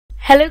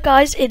Hello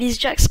guys, it is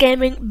Jax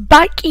Gaming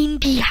back in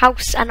the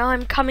house, and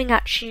I'm coming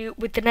at you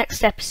with the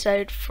next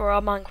episode for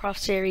our Minecraft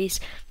series.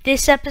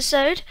 This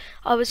episode,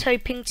 I was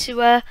hoping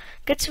to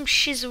get some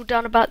shizzle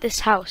done about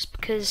this house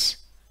because,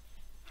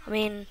 I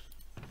mean,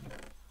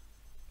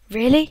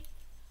 really?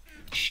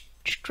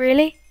 Just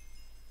really?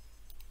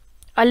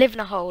 I live in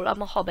a hole,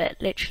 I'm a hobbit,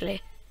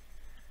 literally.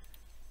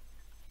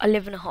 I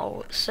live in a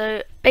hole,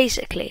 so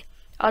basically,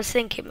 I was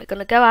thinking we're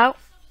gonna go out,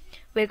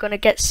 we're gonna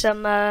get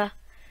some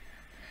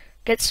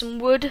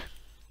wood. I'm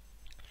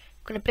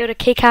gonna build a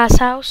kick-ass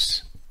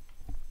house.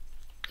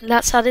 And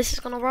that's how this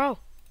is gonna roll,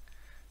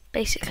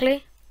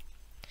 basically.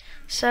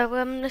 So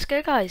let's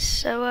go, guys.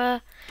 So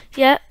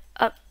yeah,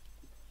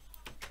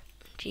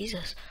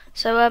 Jesus.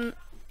 So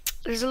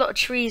there's a lot of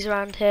trees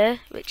around here,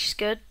 which is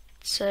good.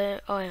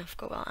 So oh yeah, I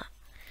forgot about that.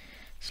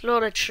 There's a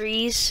lot of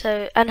trees.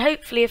 So and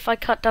hopefully, if I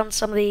cut down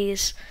some of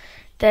these,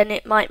 then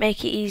it might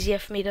make it easier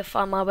for me to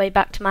find my way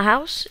back to my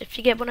house. If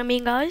you get what I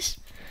mean, guys.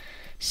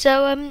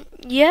 So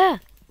yeah.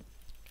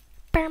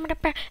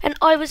 And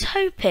I was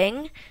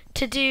hoping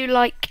to do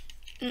like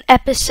an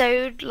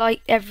episode like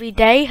every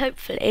day,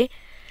 hopefully.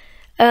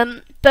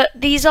 But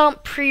these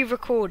aren't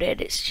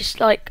pre-recorded. It's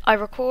just like I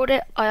record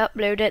it, I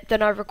upload it,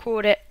 then I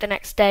record it the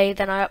next day,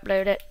 then I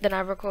upload it, then I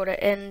record it,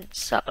 and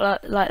stuff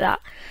like that.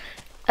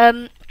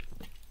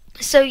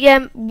 So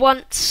yeah,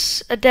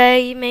 once a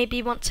day,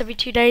 maybe once every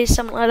 2 days,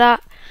 something like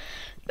that.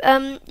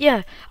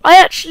 Yeah, I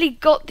actually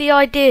got the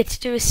idea to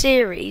do a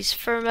series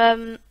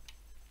from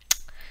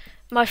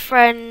my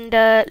friend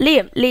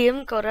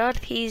Liam Goddard.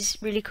 He's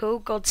really cool.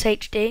 Gods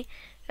HD.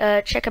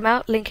 Check him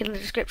out. Link in the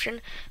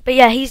description. But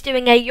yeah, he's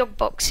doing a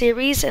Yogbox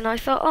series, and I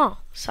thought, oh,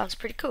 sounds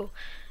pretty cool.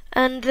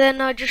 And then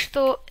I just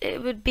thought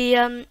it would be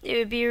a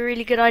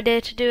really good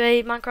idea to do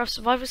a Minecraft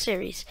survival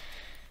series.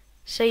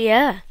 So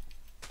yeah,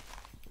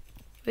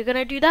 we're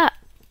gonna do that.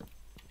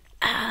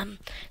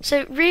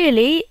 So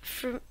really,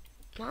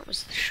 that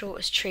was the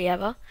shortest tree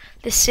ever.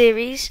 This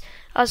series,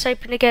 I was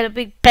hoping to get a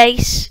big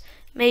base,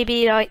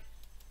 maybe like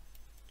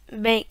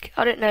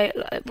I don't know,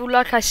 well,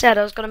 like I said,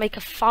 I was going to make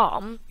a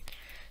farm,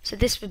 so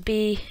this would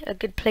be a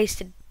good place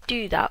to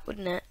do that,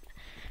 wouldn't it?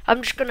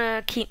 I'm just going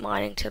to keep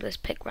mining till this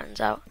pick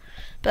runs out,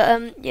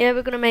 but yeah,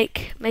 we're going to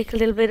make a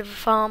little bit of a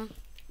farm.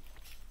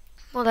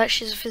 Well, that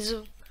shizzle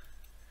fizzle.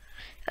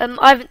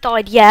 I haven't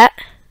died yet.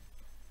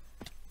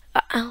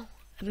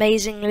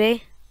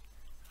 Amazingly,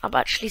 I'm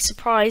actually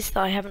surprised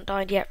that I haven't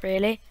died yet,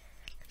 really.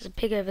 There's a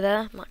pig over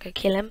there, might go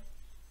kill him.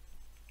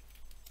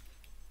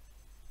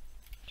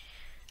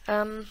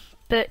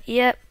 But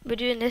yeah, we're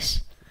doing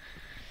this.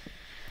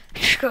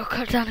 Just gotta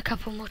cut down a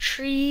couple more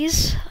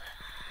trees.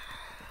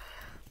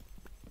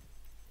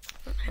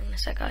 Hang on a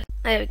sec, guys.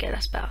 There we go,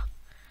 that's better.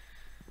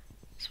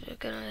 So we're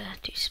gonna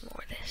do some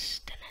more of this.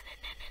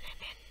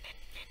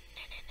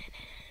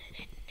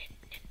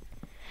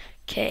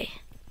 Okay.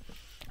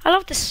 I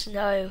love the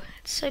snow.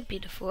 It's so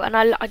beautiful, and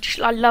I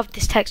love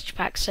this texture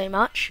pack so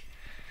much.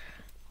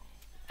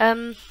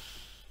 Gonna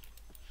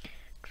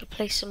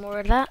place some more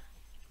of that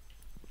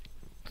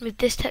with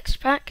this texture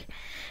pack,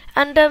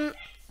 and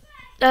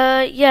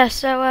yeah,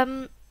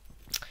 so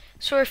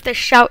sorry if they're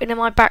shouting in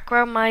my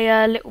background.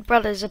 My little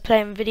brothers are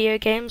playing video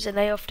games, and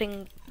they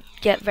often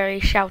get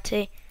very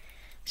shouty.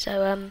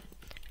 So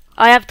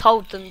I have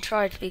told them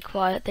try to be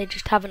quiet. They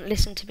just haven't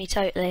listened to me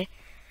totally.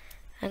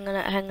 Hang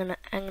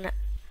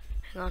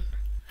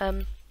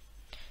on.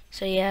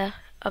 So yeah,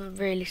 I'm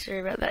really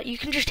sorry about that. You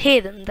can just hear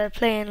them. They're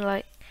playing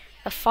like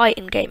a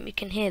fighting game. You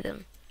can hear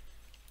them.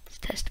 It's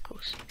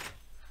testicles.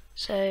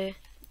 So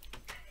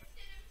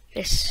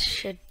this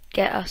should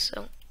get us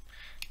a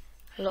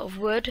lot of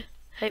wood,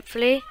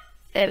 hopefully.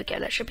 There we go,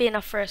 that should be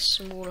enough for a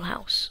small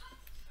house.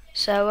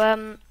 So,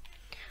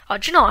 oh,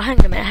 do you know what? Hang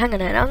on a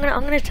minute. I'm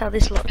gonna tell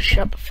this lot to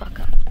shut the fuck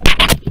up.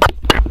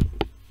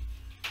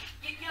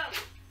 Yo,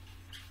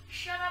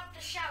 shut up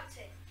the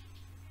shouting.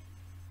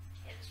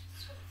 Yeah, that's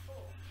what it's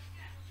for.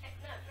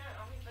 No,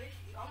 I mean both of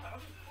you. I'm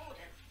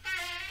recording.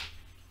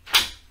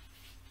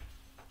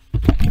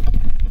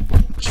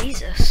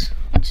 Jesus,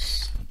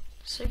 just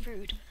so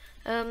rude.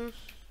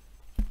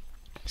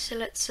 So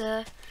let's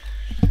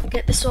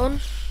get this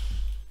on.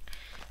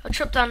 I'll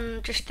chop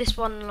down just this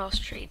one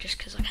last tree just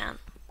because I can,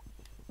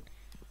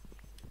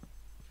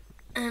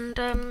 and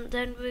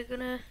then we're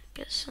gonna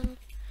get some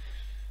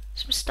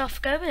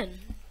stuff going.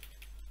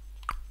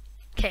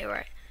 Okay,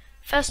 right.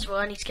 First of all,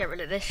 I need to get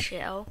rid of this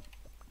shithole.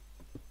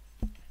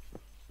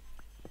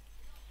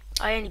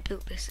 I only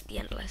built this at the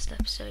end of last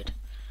episode.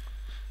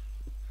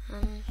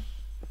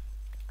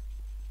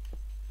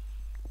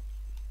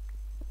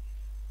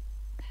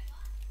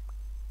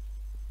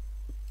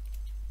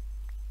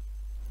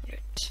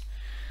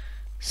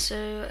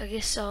 So I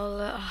guess I'll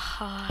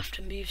have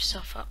to move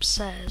stuff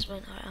upstairs,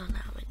 won't I? Oh no,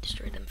 I won't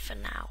destroy them for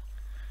now.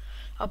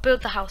 I'll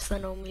build the house,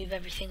 then I'll move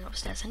everything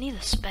upstairs. I need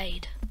a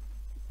spade.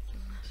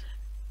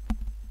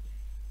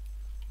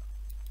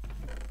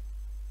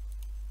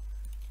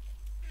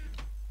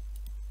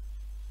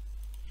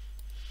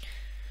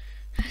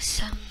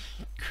 Let's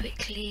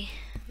quickly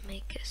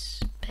make a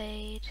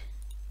spade.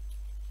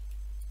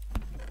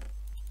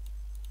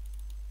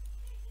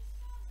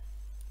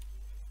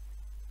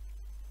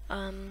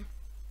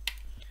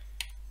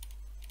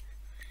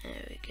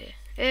 There we go.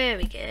 There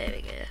we go. There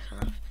we go.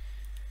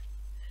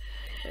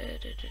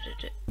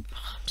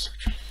 Oh, I'm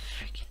such a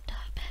freaking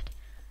dirtbag.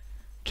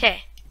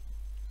 Okay.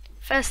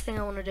 First thing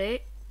I want to do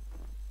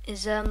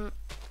is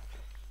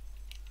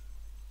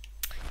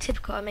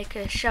typical. I make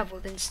a shovel,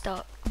 then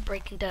start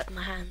breaking dirt in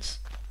my hands.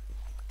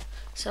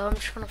 So I'm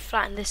just gonna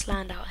flatten this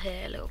land out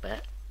here a little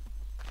bit.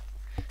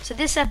 So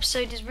this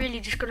episode is really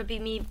just gonna be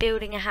me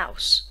building a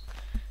house,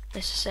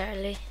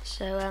 necessarily.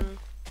 So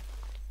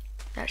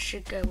that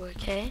should go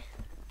okay.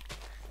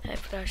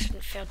 Hopefully I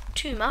shouldn't fail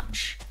too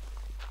much.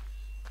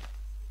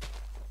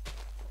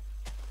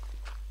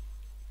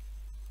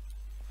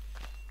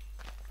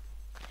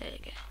 There you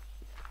go.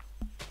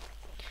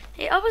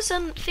 Hey, I was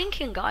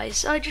thinking,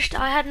 guys. I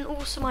had an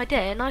awesome idea,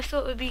 and I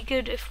thought it would be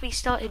good if we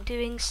started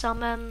doing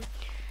some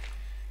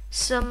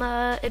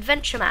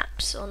adventure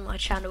maps on my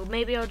channel.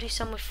 Maybe I'll do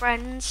some with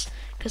friends,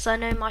 because I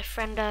know my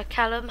friend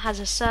Callum has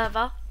a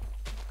server,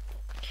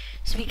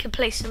 so we can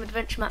play some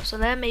adventure maps on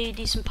there. Maybe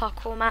do some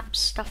parkour maps,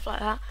 stuff like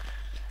that.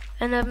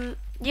 And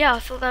yeah, I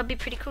thought that'd be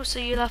pretty cool. So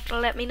you'll have to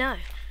let me know,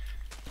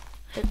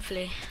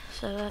 hopefully.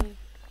 So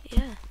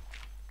yeah.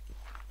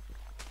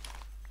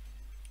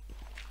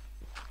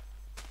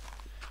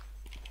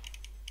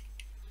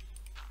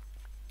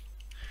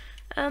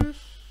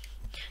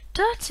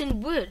 Dirt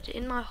and wood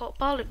in my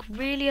hotbar look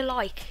really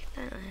alike,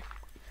 don't they?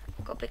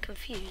 I got a bit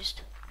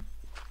confused.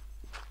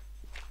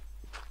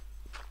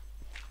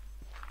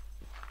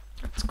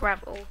 That's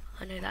gravel,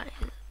 I know that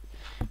is.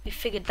 We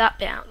figured that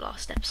bit out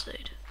last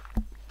episode.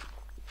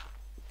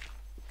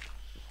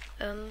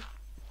 Wow.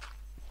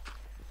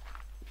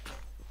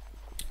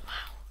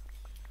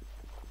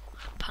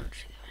 I'll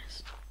punch through the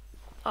rest.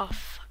 Oh,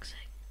 fuck's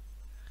sake.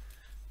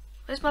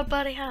 Where's my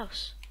bloody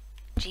house?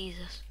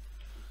 Jesus.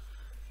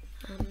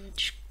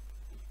 Just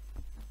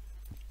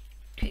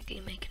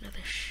quickly make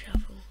another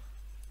shovel.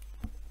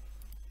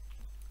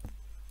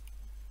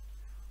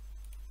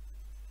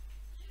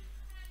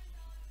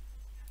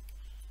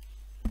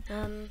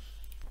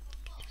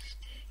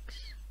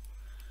 Sticks.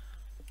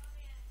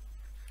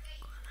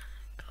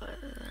 Got that,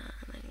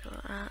 and then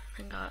got that,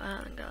 and got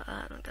that, and got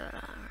that, and got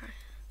that.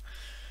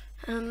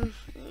 Right.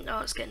 Oh,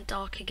 it's getting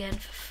dark again,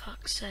 for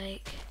fuck's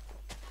sake.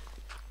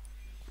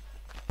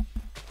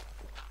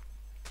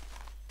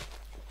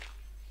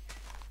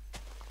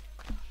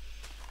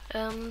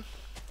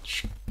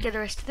 Get the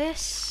rest of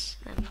this,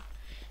 and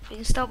we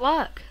can start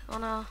work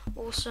on our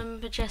awesome,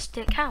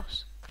 majestic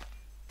house.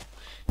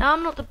 Now,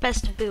 I'm not the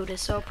best of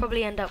builders, so I'll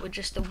probably end up with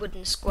just a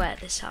wooden square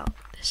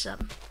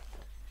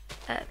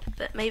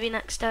but maybe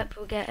next step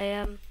we'll get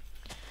a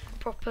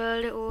proper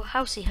little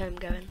Housey Home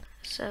going.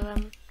 So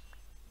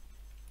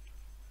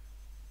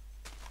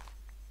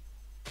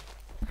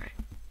right,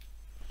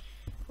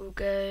 we'll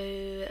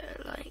go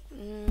like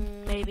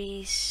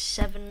maybe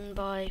 7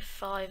 by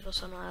 5 or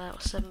something like that,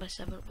 or 7 by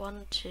 7.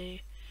 1, 2,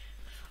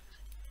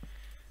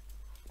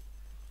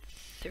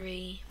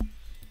 3,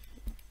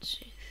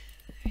 2,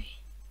 3.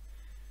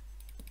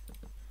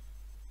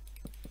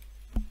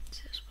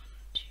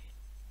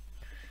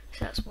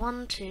 So that's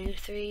 1, 2,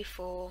 3,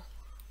 4,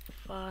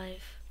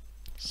 5,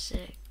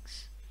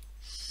 6,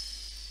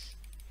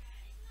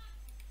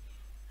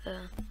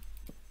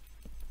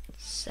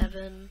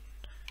 7,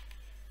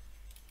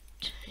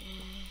 2,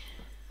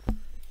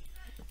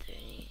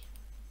 3.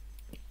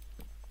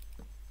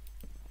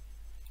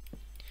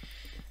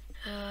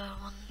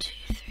 1,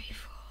 2, 3,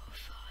 4,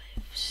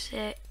 5,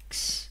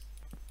 6,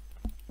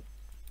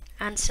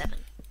 and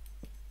 7.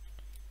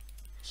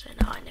 So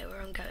now I know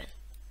where I'm going.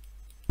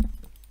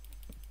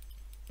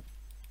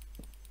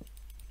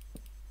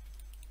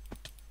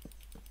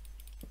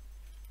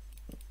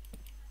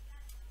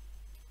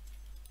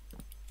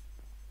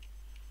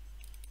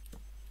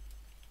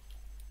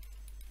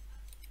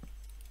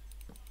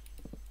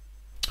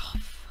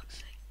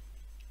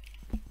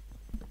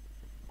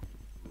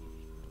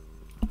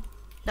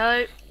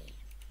 No.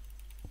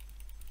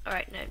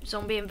 Alright, no.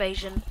 Zombie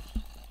invasion.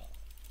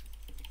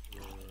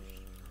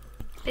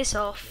 This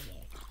off.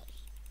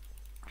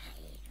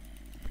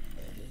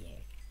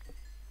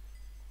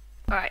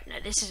 Alright, no,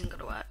 this isn't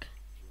gonna work.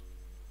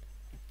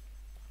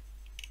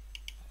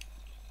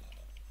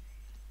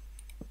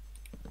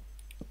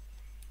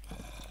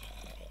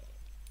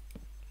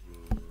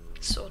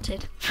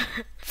 Sorted.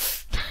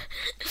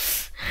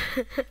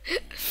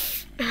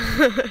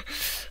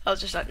 I was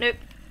just like, nope.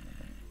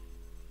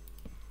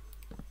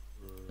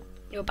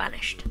 You're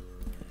banished.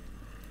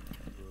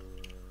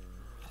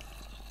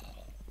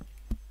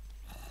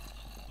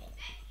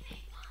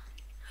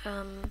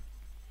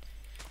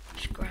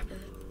 Just grab him.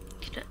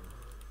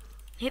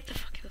 Hit the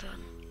fucking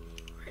button.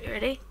 Are you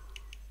ready?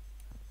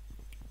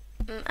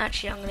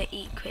 Actually, I'm gonna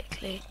eat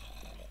quickly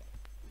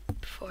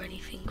before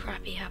anything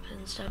crappy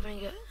happens. So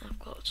I've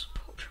got some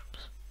pork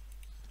chops.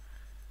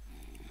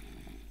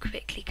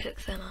 Quickly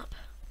cook them up.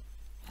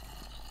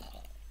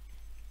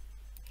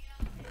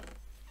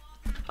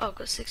 Oh, I've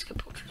got 6 good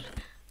pork chops.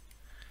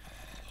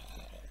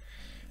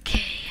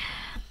 Okay.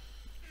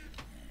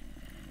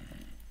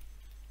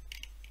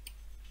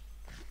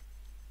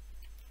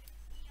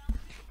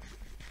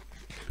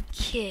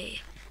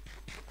 Okay.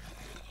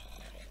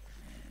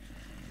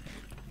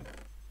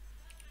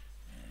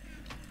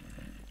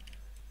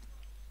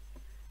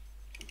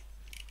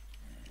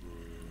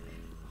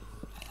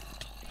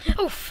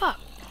 Oh fuck!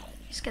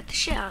 You scared the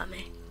shit out of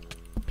me.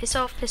 Piss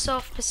off, piss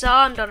off, piss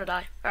off. I'm gonna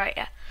die. Right,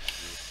 yeah.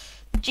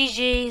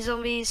 GG,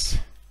 zombies.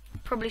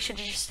 Probably should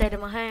have just stayed in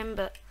my home,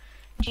 but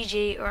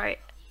GG, right.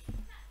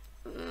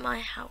 My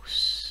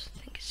house. I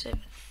think it's over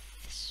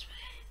this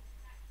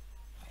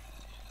way.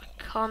 I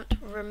can't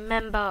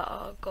remember.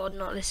 Oh god,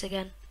 not this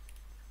again.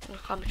 I'm gonna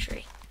climb a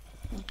tree.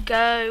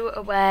 Go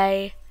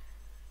away.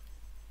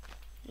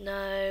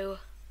 No.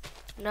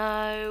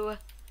 No.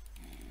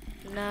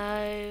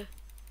 No.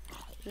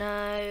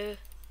 No.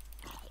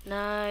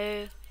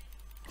 No.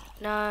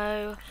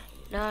 No.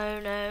 No, no,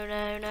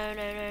 no, no, no,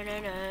 no, no,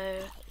 no.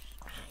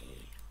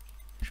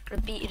 Just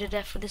gonna beat you to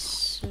death with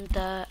some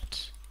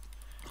dirt.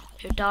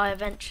 You'll die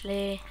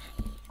eventually.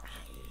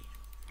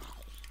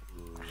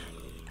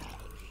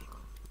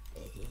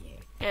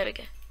 There we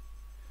go.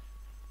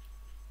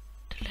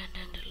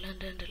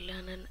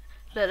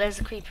 Look, there's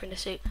a creeper in the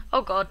suit.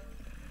 Oh god.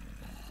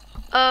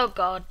 Oh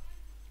god.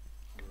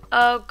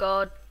 Oh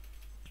god.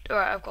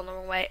 Alright, I've gone the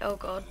wrong way. Oh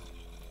god.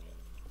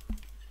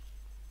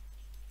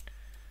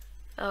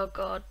 Oh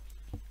god.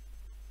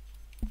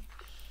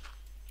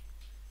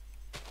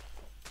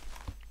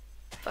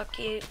 Fuck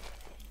you.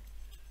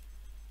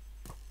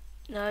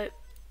 No.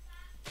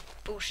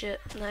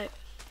 Bullshit. No.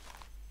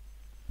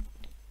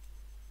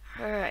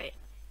 Alright.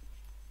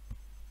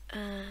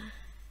 I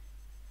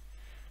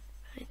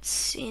don't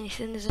see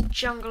anything. There's a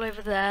jungle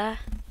over there.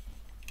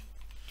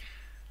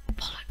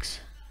 Bollocks.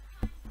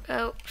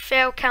 Oh,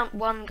 fail count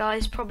 1,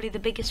 guys. Probably the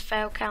biggest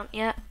fail count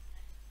yet.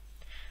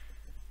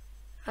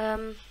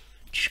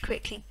 Just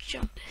quickly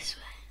jump this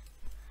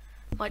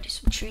way. Might do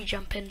some tree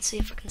jumping, see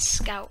if I can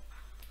scout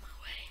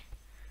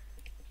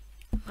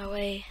my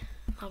way,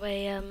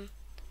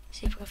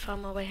 see if I can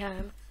find my way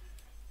home.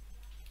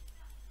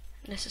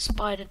 Unless a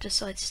spider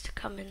decides to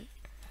come and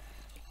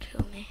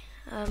kill me.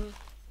 Where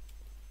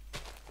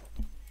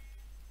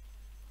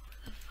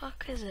the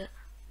fuck is it?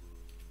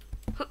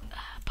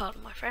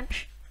 Pardon my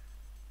French.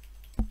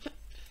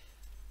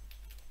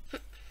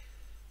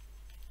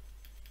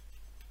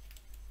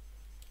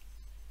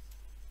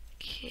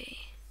 Okay.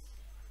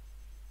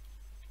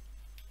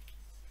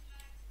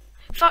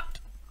 Fuck!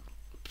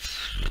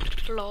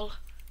 Lol.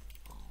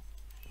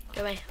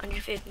 Go away. I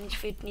need food, need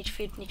food, need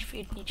food, need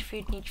food, need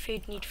food, need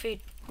food, need food,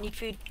 need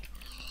food.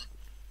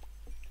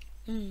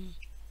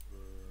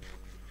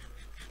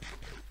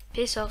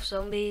 Piss off,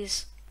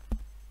 zombies.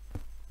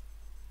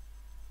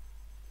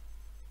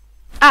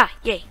 Ah,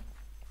 yay.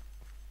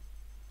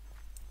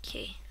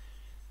 Okay.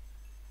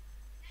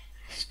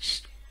 Let's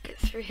just get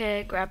through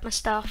here, grab my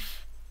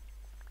stuff.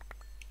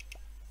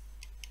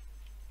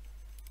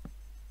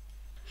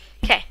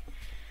 Okay.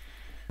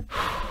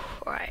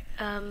 Right,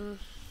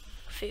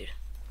 food.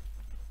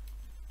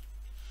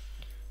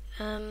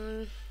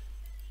 I'm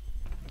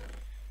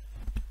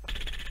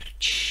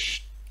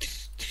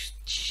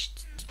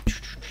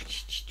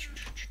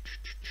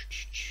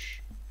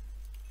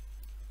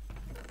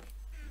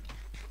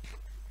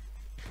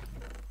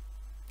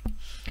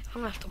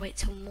gonna have to wait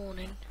till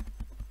morning.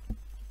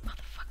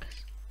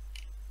 Motherfuckers.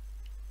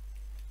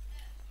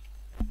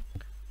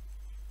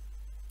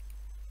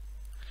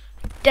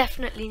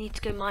 Definitely need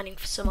to go mining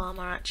for some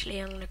armor, actually.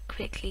 I'm gonna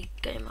quickly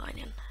go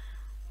mining.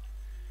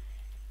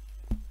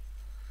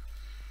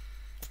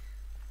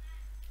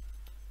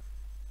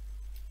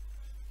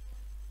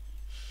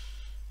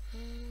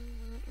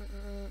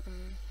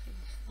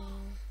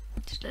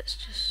 Let's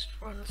just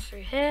run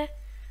through here.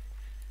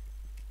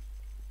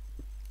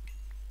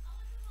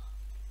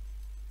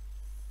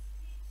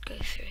 Go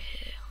through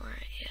here,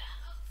 right, yeah.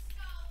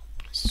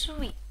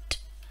 Sweet.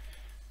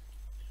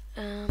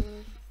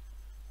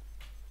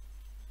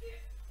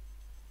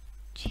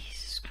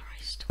 Jesus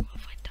Christ, what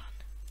have I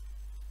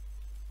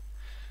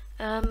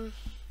done?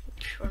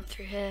 Just run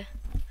through here.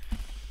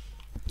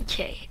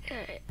 Okay,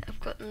 alright,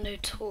 I've got no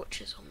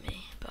torches on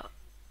me, but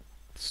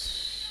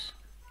it's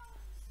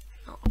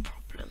not a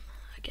problem,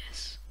 I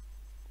guess.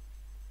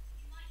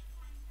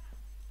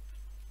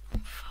 Oh,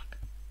 fuck.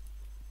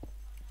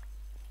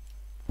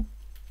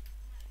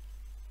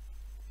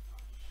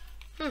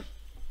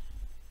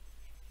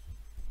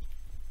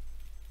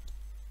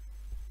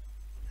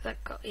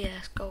 That got, yeah,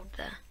 it's gold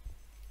there.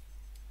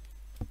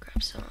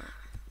 Grab some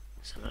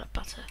of that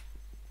butter.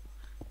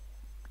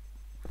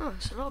 Oh,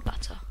 it's a lot of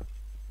butter.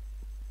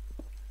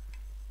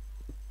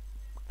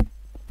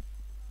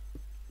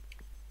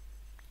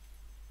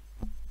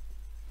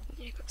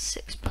 Yeah, got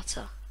 6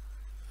 butter.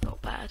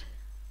 Not bad.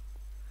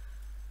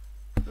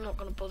 I'm not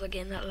gonna bother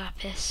getting that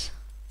lapis.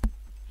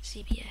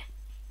 CBA.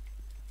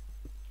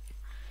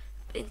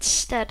 But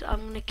instead,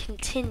 I'm gonna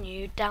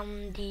continue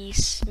down the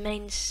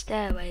main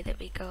stairway that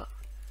we got.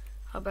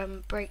 I'll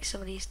break some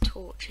of these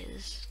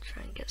torches,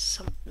 try and get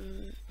some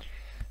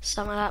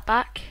of that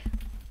back.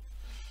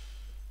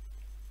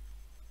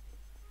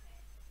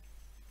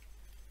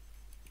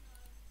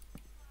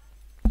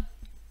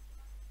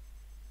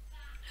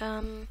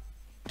 Yeah.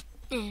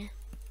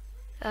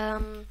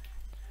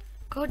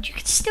 God, you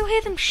can still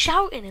hear them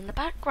shouting in the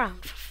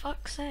background, for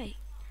fuck's sake.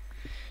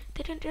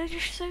 They're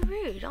just so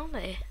rude, aren't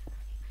they?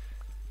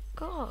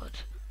 God.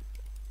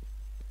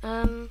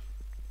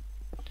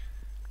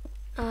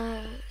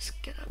 Let's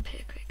get up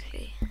here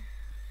quickly.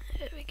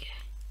 There we go.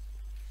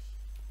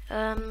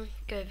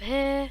 Go over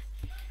here.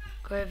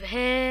 Go over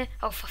here.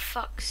 Oh, for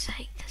fuck's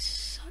sake, they're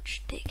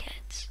such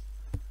dickheads.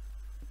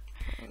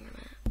 Hang on a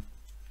minute.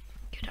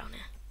 Go down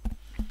here.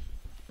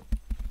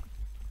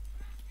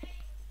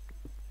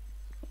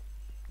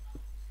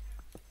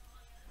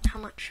 How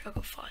much? I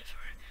got 5 for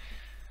it.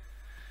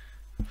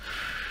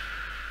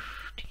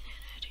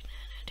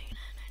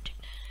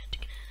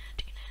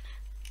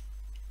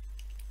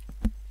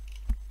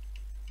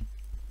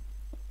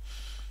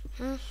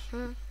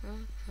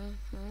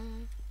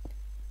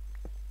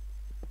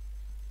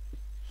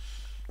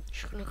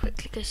 Just gonna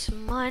quickly go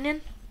some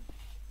mining.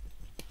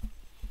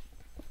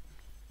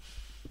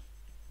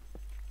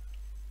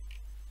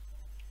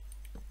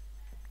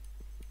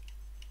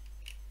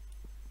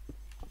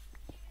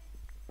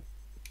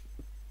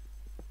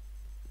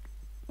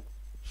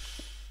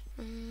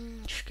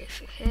 Just go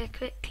through here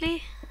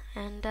quickly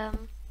and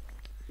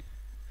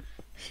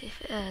see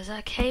if is that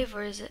a cave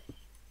or is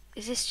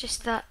this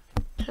just that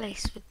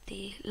place with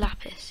the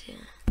lapis? Yeah.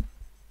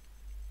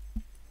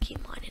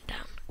 Keep mining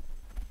down.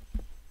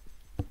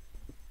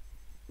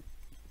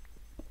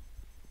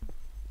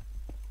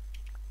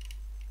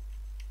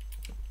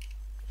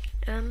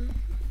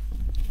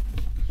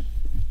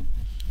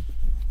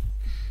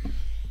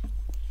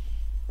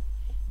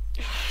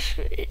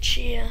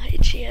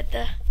 Itchy head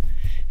there.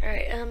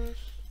 Alright,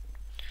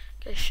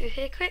 go through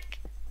here quick.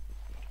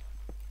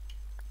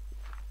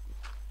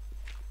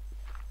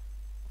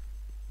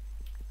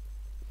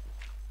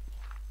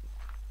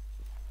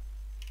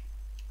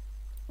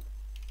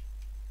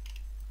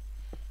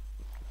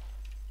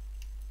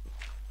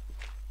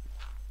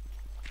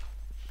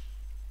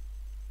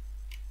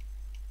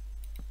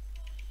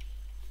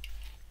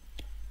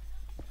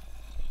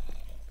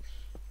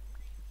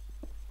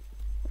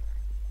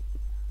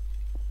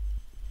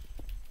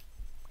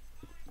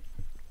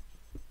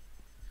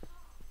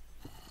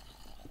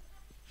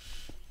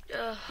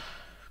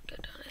 Go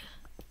down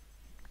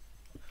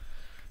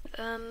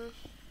here.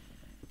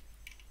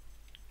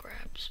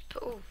 Grabs.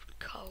 Oh,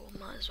 coal.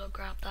 Might as well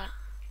grab that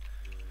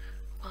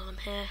while I'm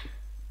here.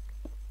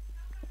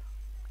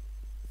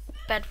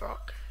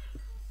 Bedrock.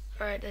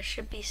 Alright, there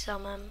should be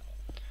some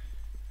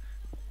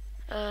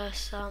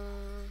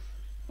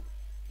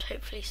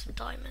hopefully some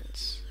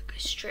diamonds. Go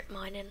strip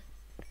mining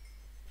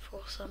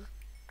for some.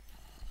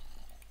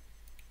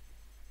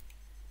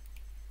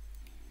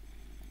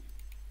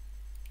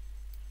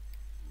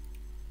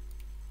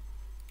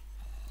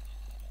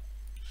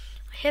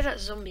 I hear that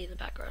zombie in the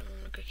background. I'm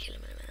gonna go kill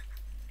him in a minute.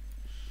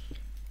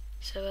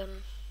 So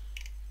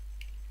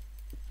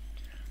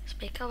let's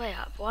make our way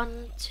up.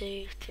 1,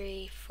 2,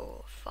 3,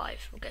 4,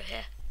 5. We'll go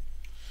here.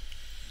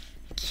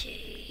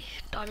 Okay,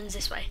 diamonds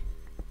this way.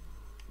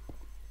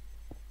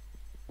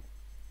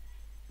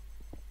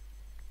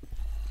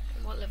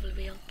 What level are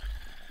we on?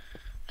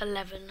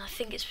 11. I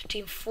think it's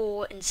between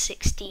 4 and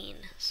 16.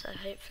 So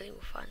hopefully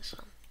we'll find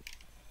some.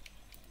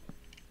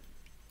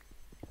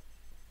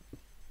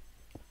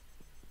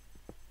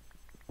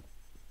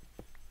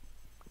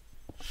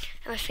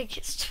 And I think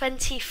it's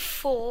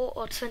 24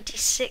 or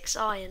 26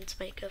 iron to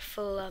make a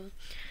full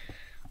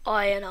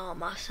iron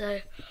armor. So,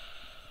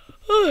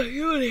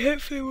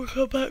 hopefully we'll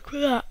come back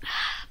with that.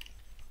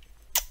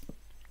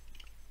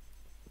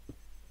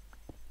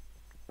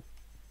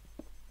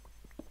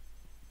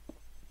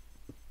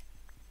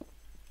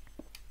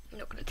 I'm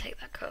not going to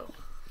take that coal.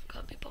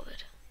 Can't be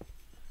bothered.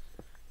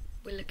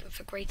 We're looking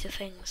for greater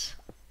things.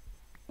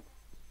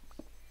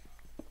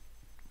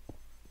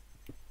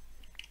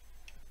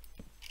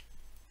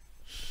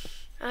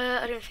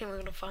 I don't think we're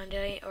going to find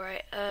any.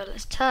 Alright,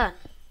 let's turn.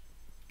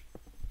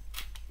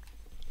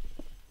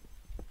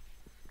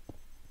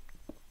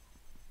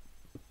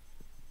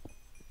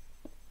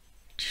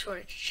 Just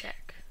wanted to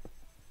check.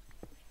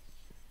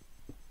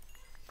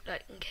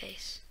 Like, in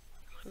case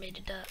I made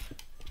a dirt.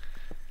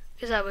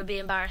 Because that would be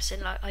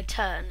embarrassing. Like, I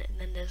turn and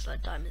then there's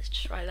like diamonds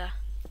just right there.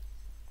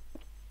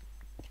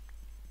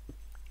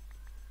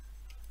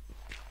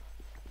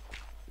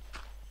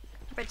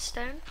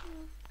 Redstone.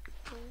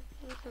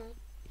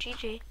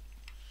 GG.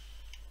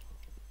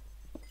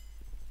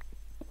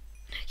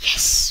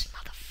 Yes,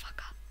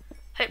 motherfucker.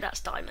 Hope that's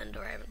diamond,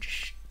 or I haven't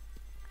just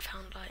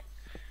found like.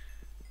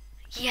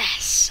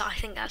 Yes, I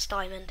think that's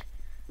diamond.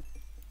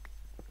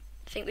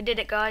 I think we did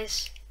it,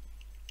 guys.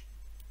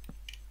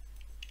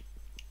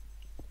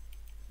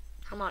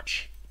 How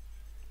much?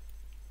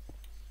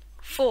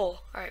 4.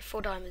 Alright,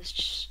 4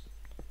 diamonds.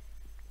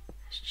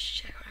 Let's just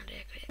check around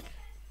here quick.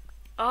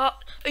 Oh,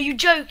 are you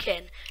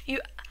joking? You.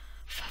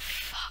 For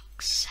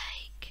fuck's sake.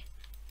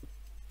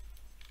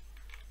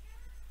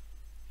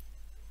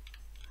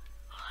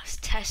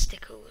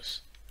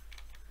 Testicles.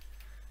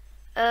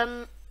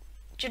 Do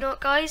you know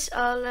what, guys?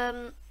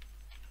 I'll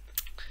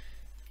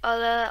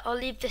I'll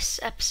leave this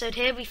episode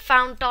here. We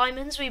found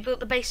diamonds. We built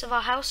the base of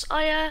our house.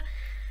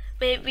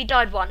 We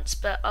died once,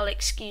 but I'll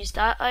excuse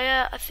that.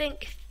 I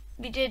think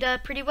we did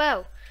pretty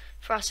well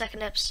for our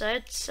second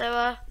episode.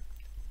 So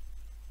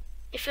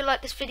if you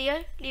like this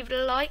video, leave it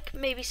a like.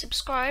 Maybe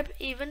subscribe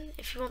even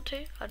if you want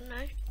to. I don't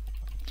know.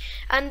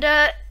 And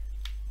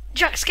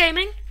Jack's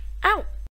Gaming out.